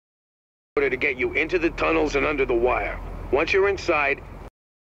order to get you into the tunnels and under the wire. Once you're inside...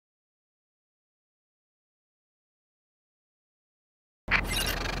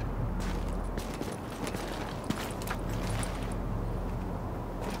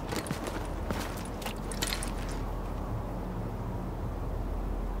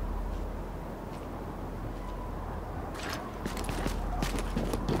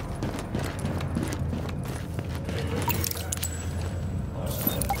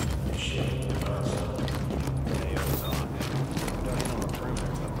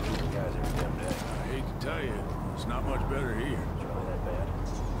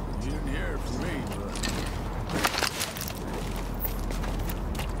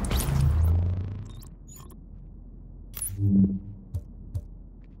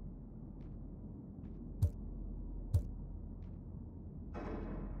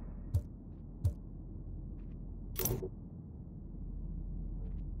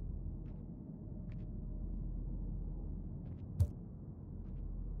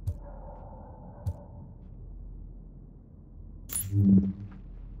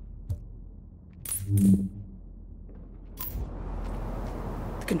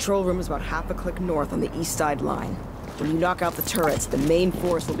 The control room is about half a click north on the east side line. When you knock out the turrets, the main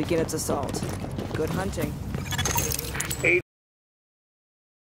force will begin its assault. Good hunting.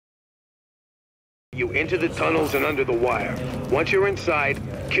 You into the tunnels and under the wire. Once you're inside,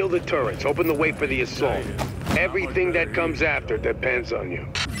 kill the turrets, open the way for the assault. Everything that comes after depends on you.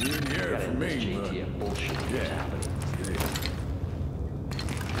 You didn't hear it from me, but... Yeah.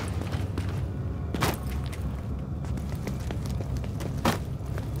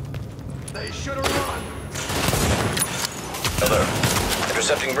 They should have run! Alert.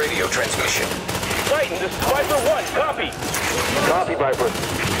 Intercepting radio transmission. Titan, this is Viper 1. Copy. Copy, Viper.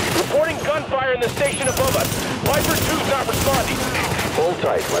 Reporting gunfire in the station above us. Viper 2's not responding. Hold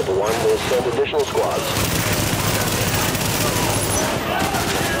tight, Viper 1. We'll send additional squads.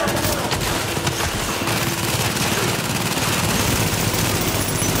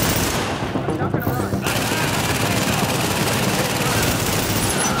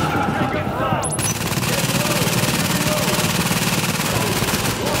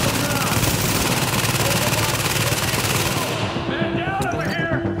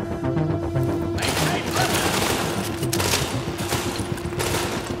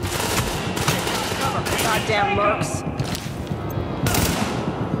 Goddamn mercs.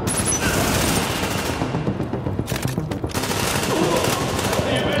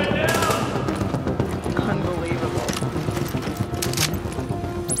 Unbelievable.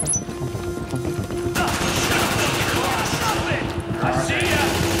 I see ya!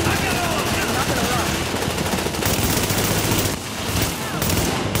 I got all of you! I'm not gonna run.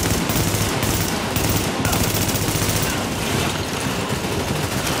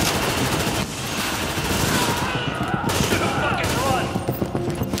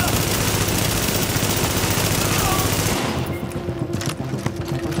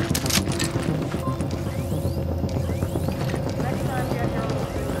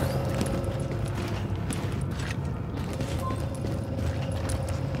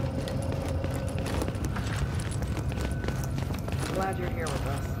 Glad you're here with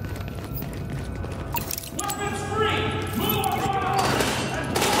us. Weapons free! Move on!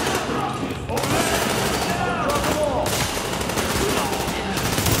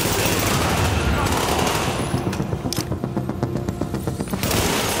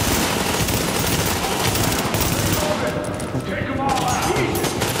 Take them all out!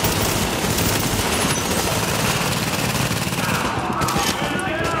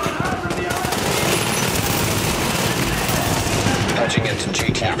 Patching into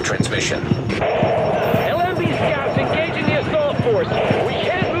GTF transmission. LMB scouts engaging the assault force. We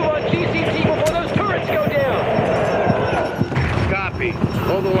can't move on GCT before those turrets go down. Copy.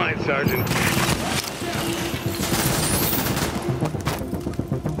 Hold the line, Sergeant.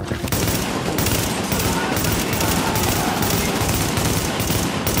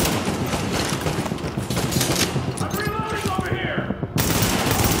 I'm reloading over here.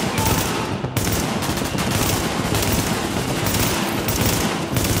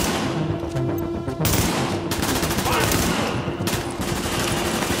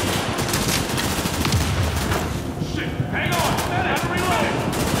 Shit, hang on. That has reloaded.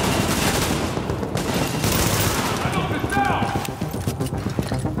 I got this down.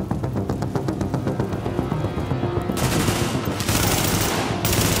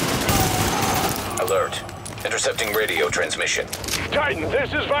 Alert. Intercepting radio transmission. Titan,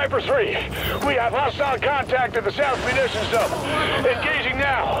 this is Viper 3. We have hostile contact at the South Munitions Zone. Engaging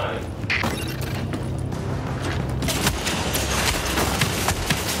now.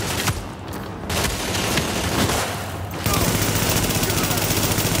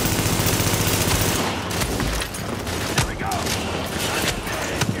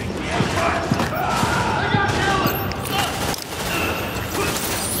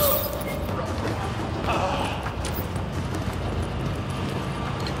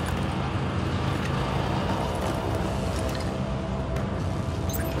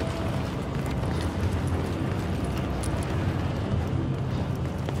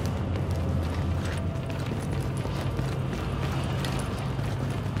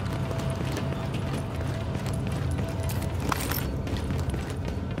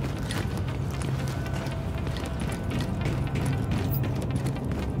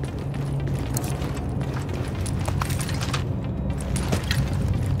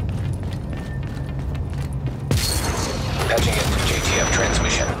 JTF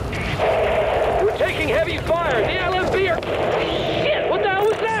transmission. We're taking heavy fire. The LMB are... Shit, what the hell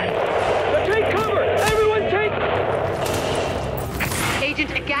was that? Take cover! Everyone take...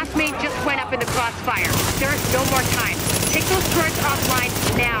 Agent, a gas main just went up in the crossfire. There is no more time. Take those turrets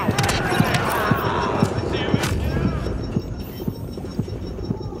offline now.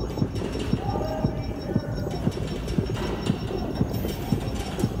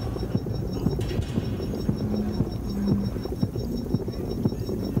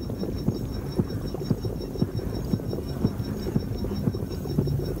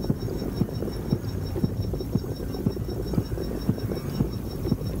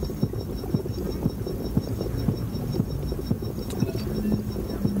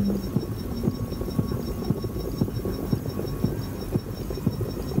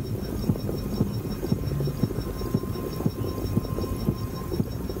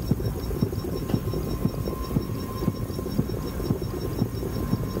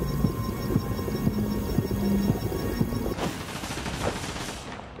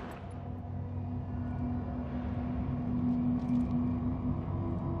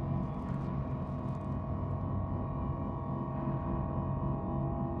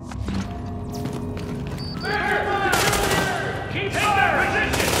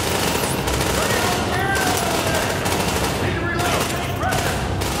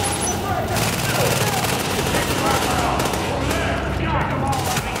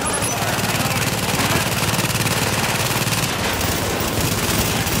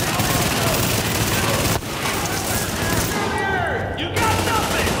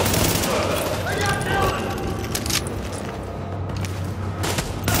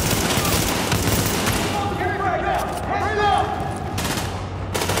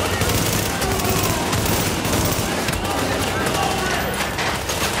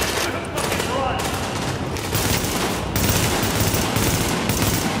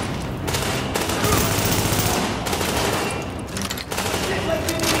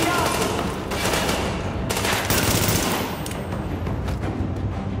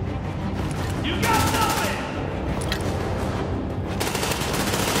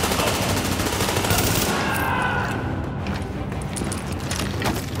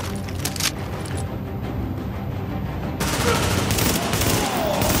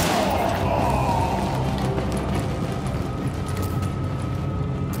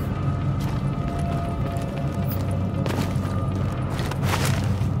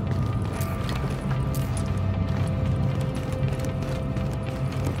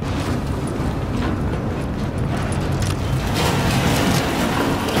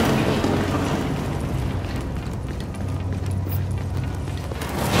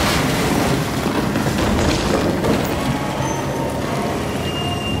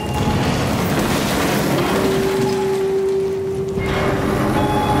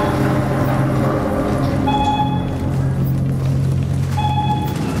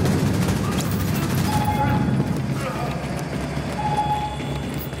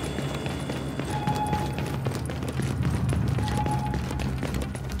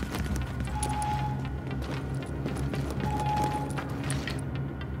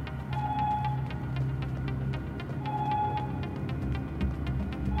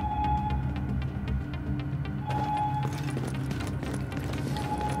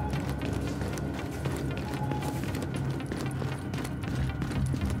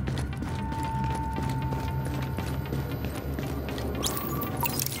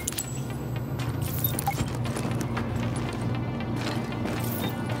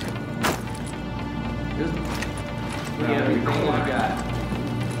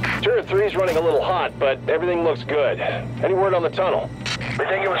 Turret 3's running a little hot, but everything looks good. Any word on the tunnel? We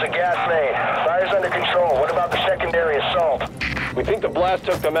think it was a gas main. Fire's under control. What about the secondary assault? We think the blast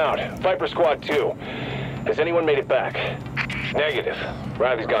took them out. Viper Squad 2. Has anyone made it back? Negative.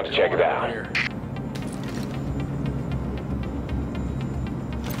 Riley's gone to check it out.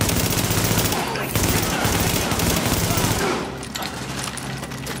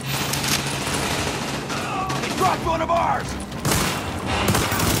 He dropped one of ours!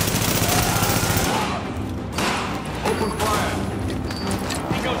 Open fire!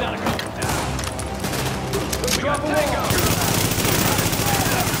 He goes out of cover. We got Tango!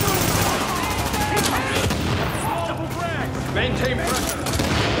 Double frag! Maintain pressure!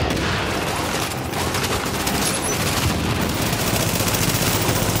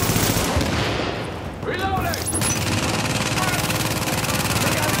 Reloading!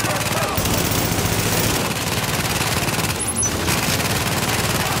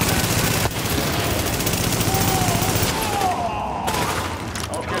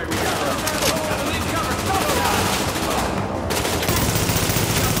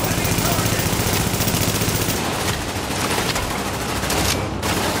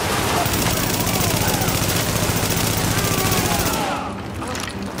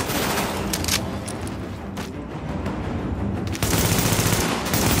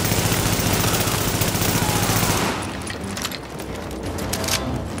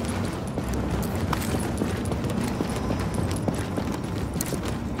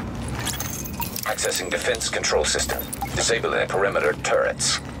 Accessing defense control system. Disabling perimeter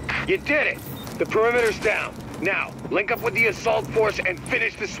turrets. You did it! The perimeter's down. Now, link up with the assault force and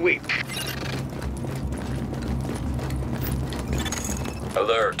finish the sweep.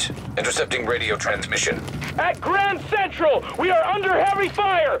 Alert. Intercepting radio transmission. At Grand Central, we are under heavy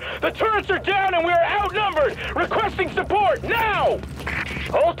fire. The turrets are down and we are outnumbered. Requesting support now!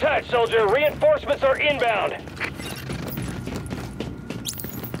 Hold tight, soldier. Reinforcements are inbound.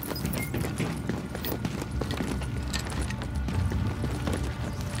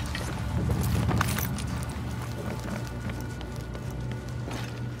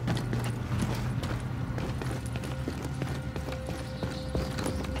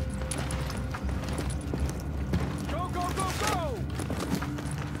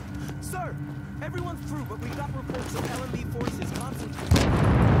 Sir, everyone's through, but we got reports of LMB forces concentrating.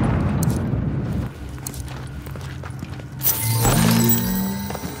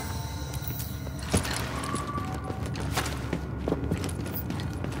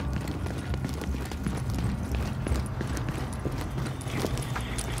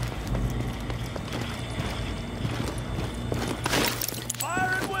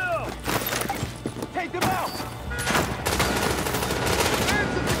 Fire at will! Take them out!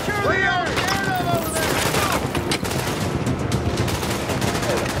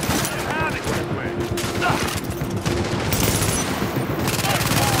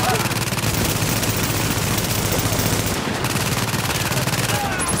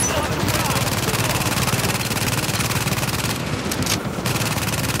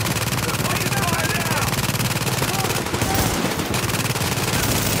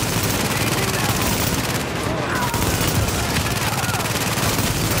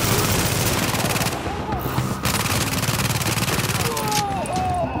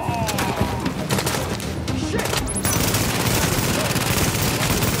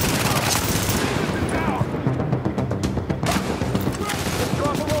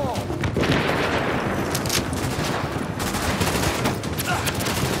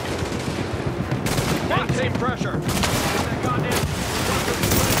 Maintain pressure.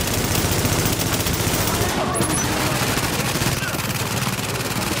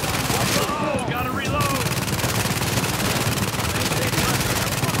 Oh, gotta reload.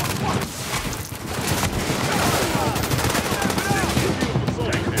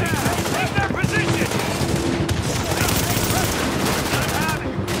 Take their position.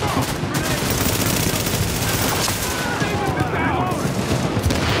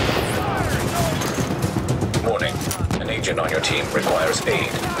 Warning. An agent on your team requires aid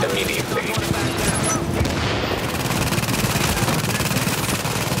immediately.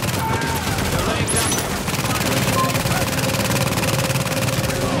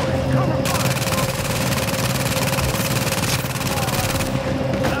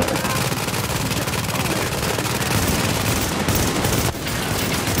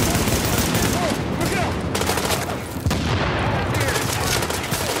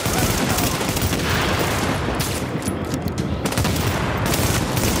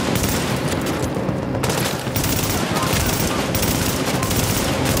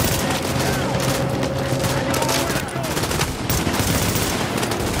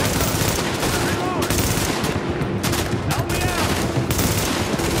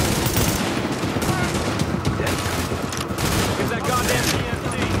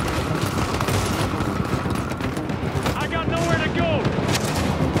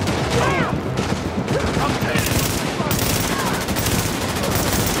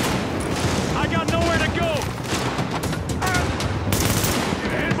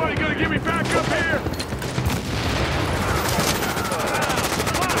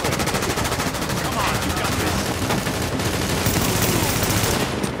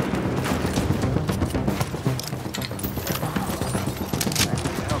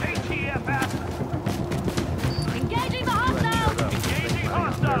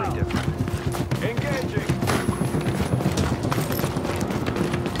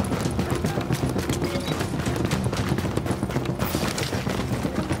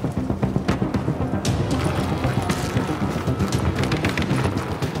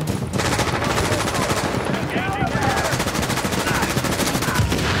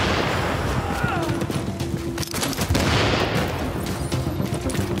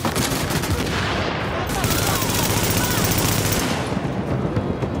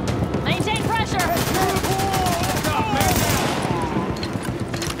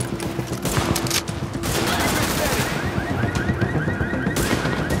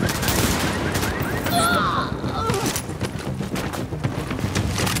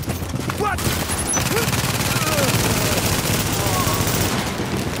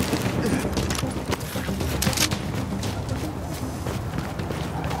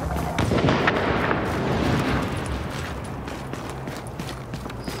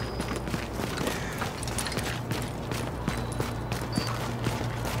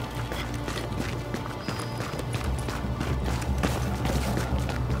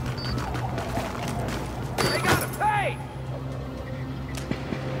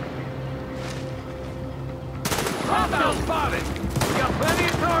 Hostile spotted! We got plenty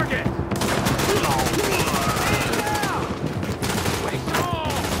of targets!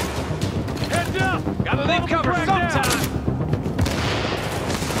 Heads up! Gotta leave cover sometime!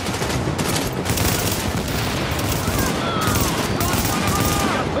 We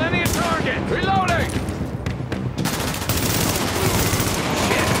got plenty of targets! Reloading!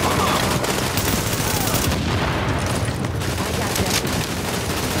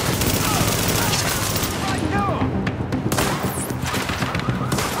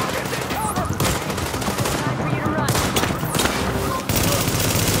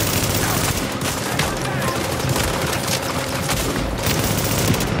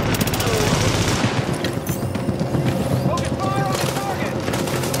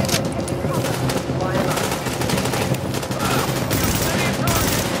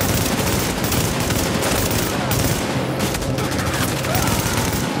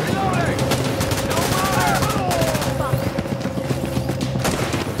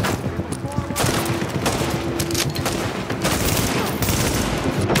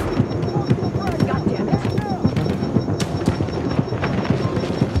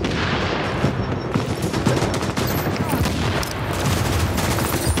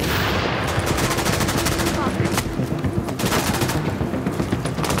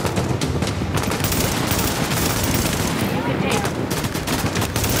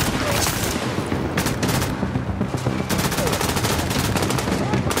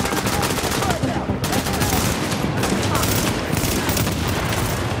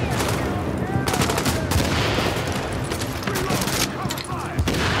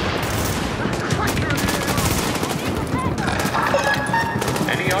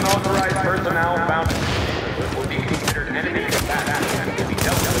 Unauthorized personnel found will be considered enemy capacity and will be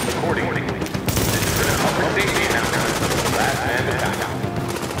dealt with accordingly. This is an upper safety announcement. Last man to back.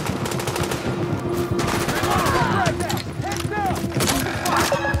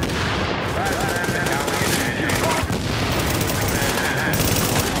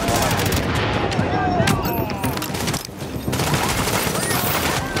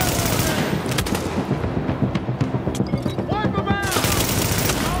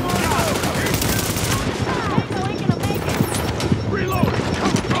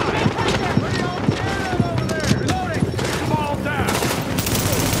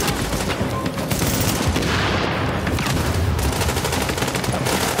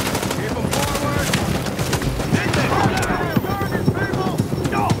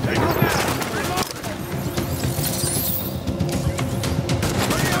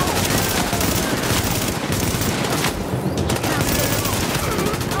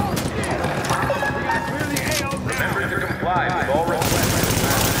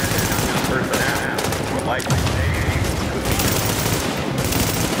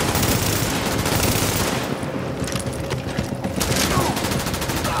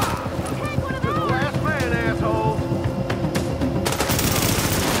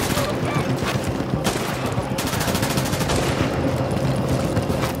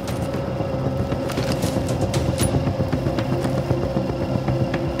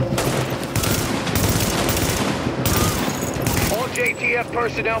 JTF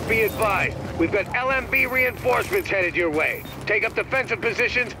personnel, be advised. We've got LMB reinforcements headed your way. Take up defensive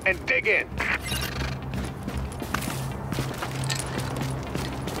positions and dig in.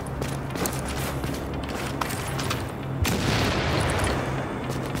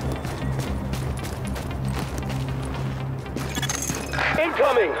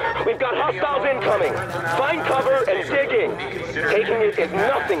 Incoming! We've got hostiles incoming! Find cover and dig in! Taking it is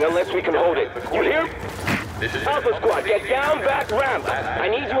nothing unless we can hold it. You hear? Alpha Squad, get down back ramp! I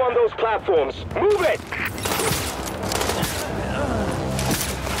need you on those platforms. Move it!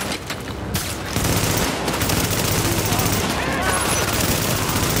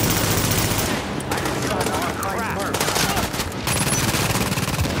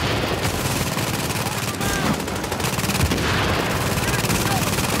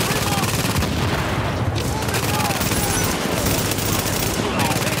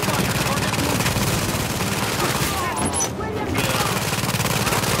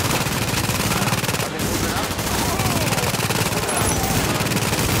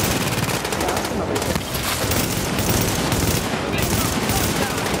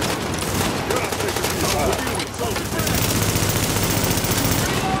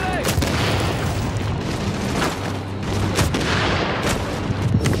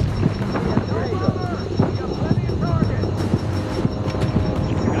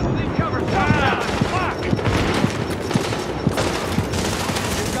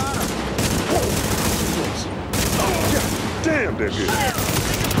 Damn, they're good. Take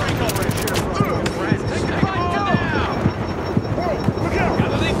the break over and share.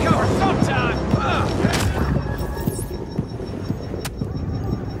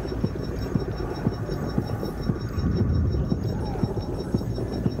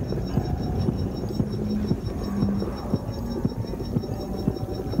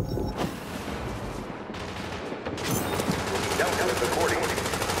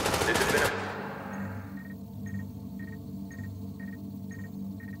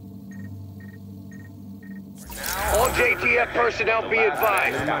 JTF personnel, be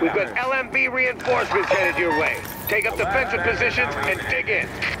advised. We've got LMB reinforcements headed your way. Take up defensive positions and dig in.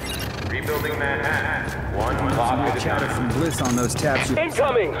 Rebuilding Manhattan. One clock at a Chatter time. from Bliss on those tabs.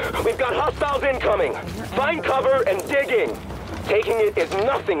 Incoming! We've got hostiles incoming. Find cover and dig in. Taking it is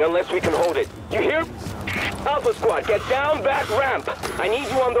nothing unless we can hold it. You hear? Alpha Squad, get down back ramp. I need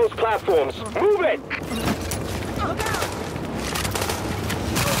you on those platforms. Move it!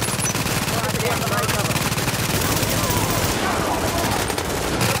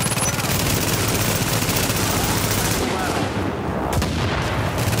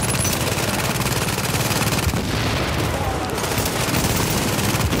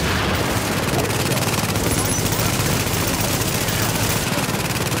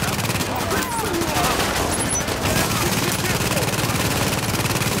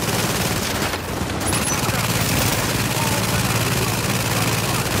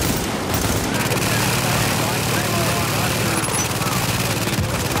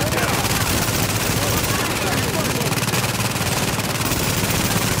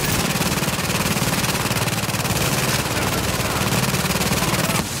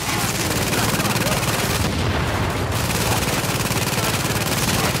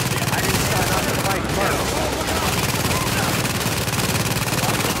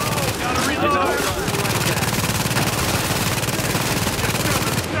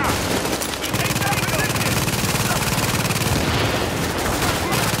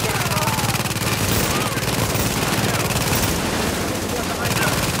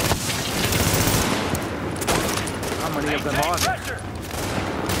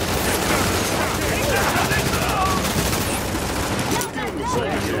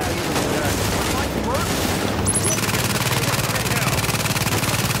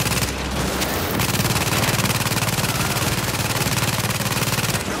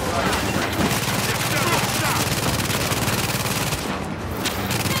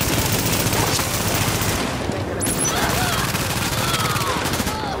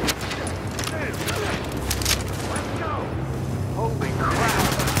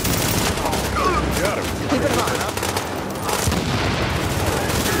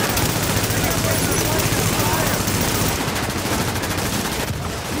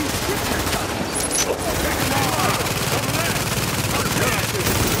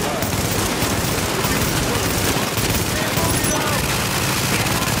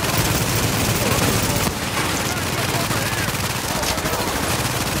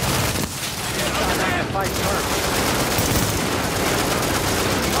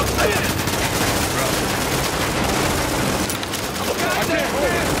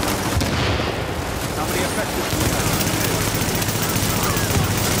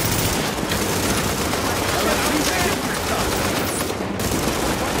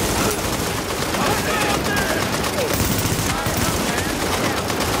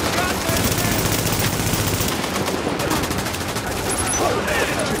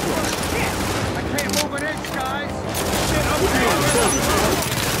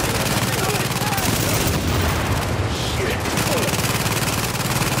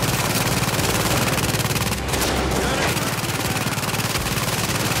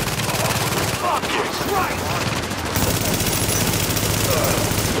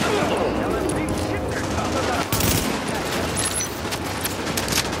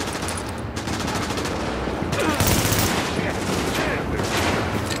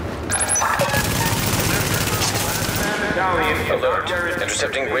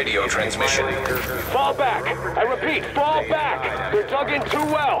 Intercepting radio transmission. Fall back! I repeat, fall back! They're dug in too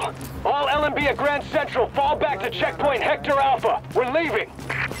well! All LMB at Grand Central, fall back to checkpoint Hector Alpha! We're leaving!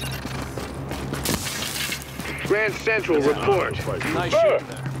 Grand Central, report. Nice shooting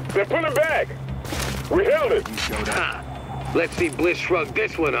there. They're pulling back! We held it! Ha! Let's see Bliss shrug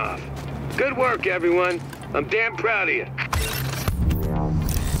this one off. Good work, everyone. I'm damn proud of you.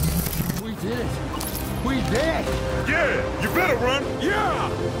 We did it. We did. Yeah, you better run. Yeah!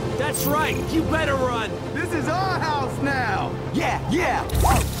 That's right, you better run. This is our house now. Yeah, yeah.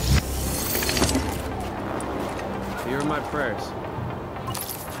 Here are my prayers.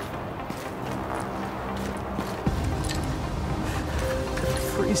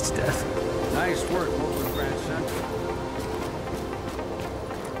 Freeze to death. Nice work, Oakland Grand Central.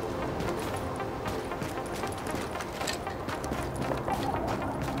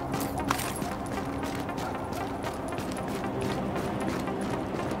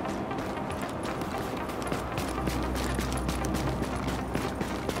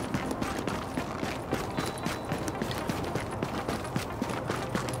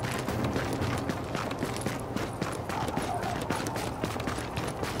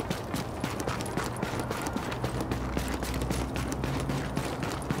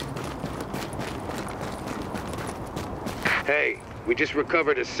 Hey, we just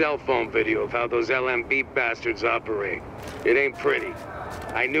recovered a cell phone video of how those LMB bastards operate. It ain't pretty.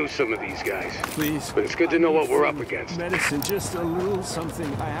 I knew some of these guys. Please. But it's good to know what we're up against. Medicine, just a little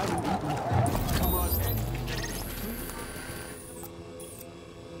something I haven't eaten. Come on.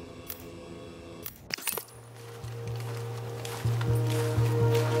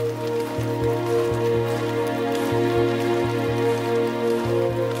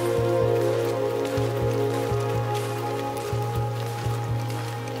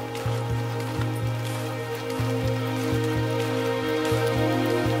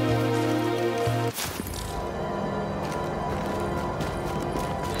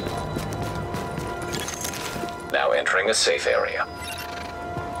 Now entering a safe area.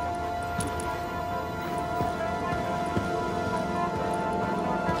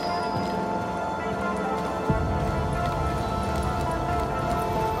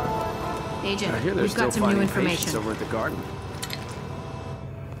 Agent, we've got some new information. Over at the garden.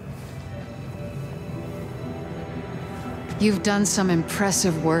 You've done some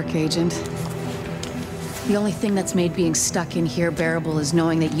impressive work, Agent. The only thing that's made being stuck in here bearable is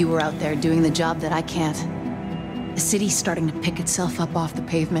knowing that you were out there doing the job that I can't. The city's starting to pick itself up off the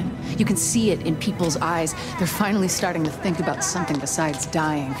pavement. You can see it in people's eyes. They're finally starting to think about something besides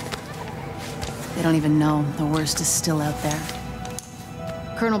dying. They don't even know the worst is still out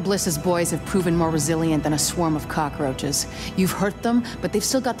there. Colonel Bliss's boys have proven more resilient than a swarm of cockroaches. You've hurt them, but they've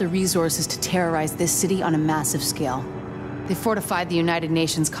still got the resources to terrorize this city on a massive scale. They fortified the United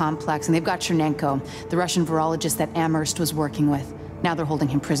Nations complex, and they've got Chernenko, the Russian virologist that Amherst was working with. Now they're holding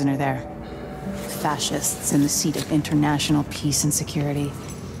him prisoner there. Fascists in the seat of international peace and security.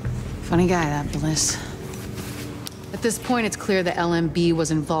 Funny guy, that Bliss. At this point, it's clear the LMB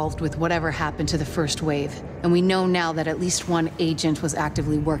was involved with whatever happened to the first wave, and we know now that at least one agent was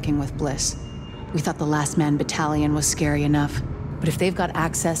actively working with Bliss. We thought the Last Man Battalion was scary enough, but if they've got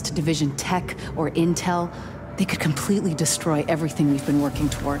access to Division tech or intel, they could completely destroy everything we've been working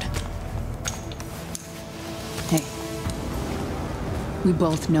toward. Hey, we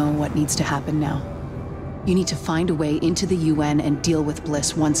both know what needs to happen now. You need to find a way into the UN and deal with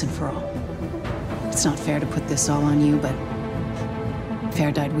Bliss once and for all. It's not fair to put this all on you, but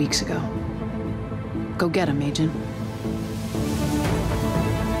Fair died weeks ago. Go get him, Agent.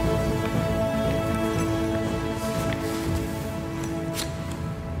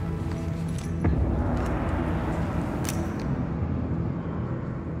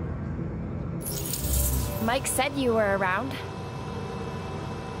 Mike said you were around.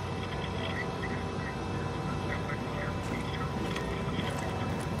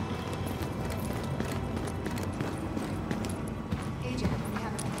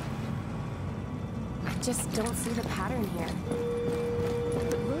 I just don't see the pattern here.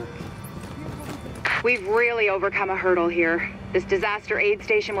 Look. We've really overcome a hurdle here. This disaster aid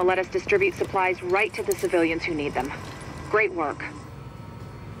station will let us distribute supplies right to the civilians who need them. Great work.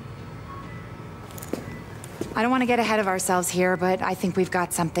 I don't want to get ahead of ourselves here, but I think we've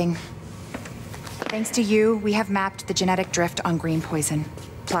got something. Thanks to you, we have mapped the genetic drift on green poison.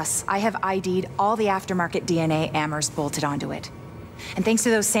 Plus, I have ID'd all the aftermarket DNA Amherst bolted onto it. And thanks to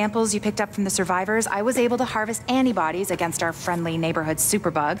those samples you picked up from the survivors, I was able to harvest antibodies against our friendly neighborhood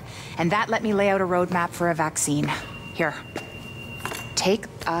superbug, and that let me lay out a roadmap for a vaccine. Here, take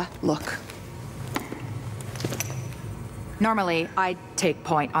a look. Normally, I'd take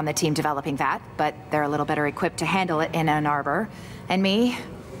point on the team developing that, but they're a little better equipped to handle it in Ann Arbor. And me?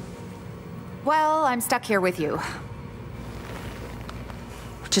 Well, I'm stuck here with you.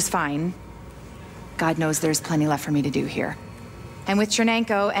 Which is fine. God knows there's plenty left for me to do here. And with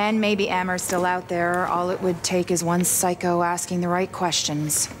Chernenko and maybe Amherst still out there, all it would take is one psycho asking the right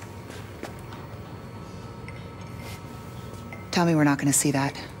questions. Tell me we're not gonna see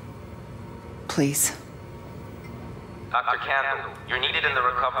that. Please. Dr. Campbell, you're needed in the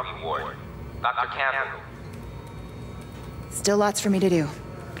recovery ward. Dr. Campbell. Still lots for me to do.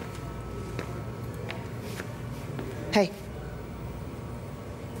 Hey.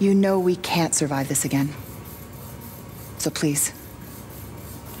 You know we can't survive this again. So please.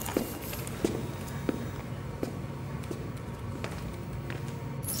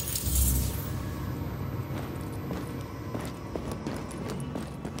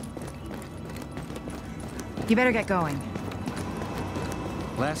 You better get going.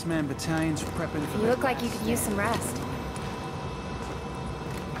 Last Man Battalion's prepping for You look like you could use some rest.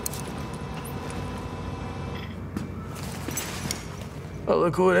 Oh,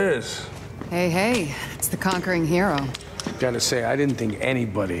 look who it is. Hey, hey, it's the conquering hero. Gotta say, I didn't think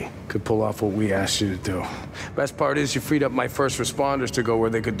anybody could pull off what we asked you to do. Best part is you freed up my first responders to go where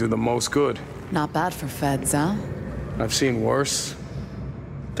they could do the most good. Not bad for feds, huh? I've seen worse.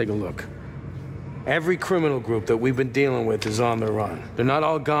 Take a look. Every criminal group that we've been dealing with is on the run. They're not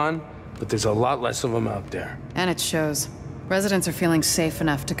all gone, but there's a lot less of them out there. And it shows. Residents are feeling safe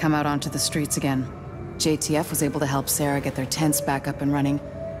enough to come out onto the streets again. JTF was able to help Sarah get their tents back up and running.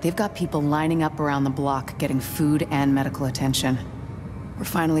 They've got people lining up around the block, getting food and medical attention. We're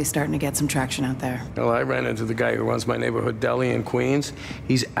finally starting to get some traction out there. Well, I ran into the guy who runs my neighborhood deli in Queens.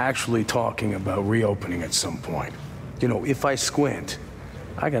 He's actually talking about reopening at some point. You know, if I squint,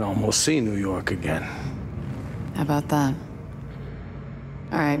 I can almost see New York again. How about that?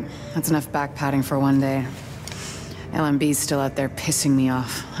 All right, that's enough back-patting for one day. LMB's still out there pissing me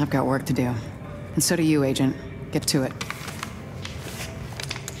off. I've got work to do. And so do you, Agent. Get to it.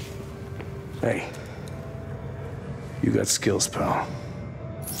 Hey, you got skills, pal.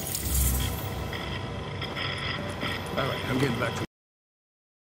 All right, I'm getting back to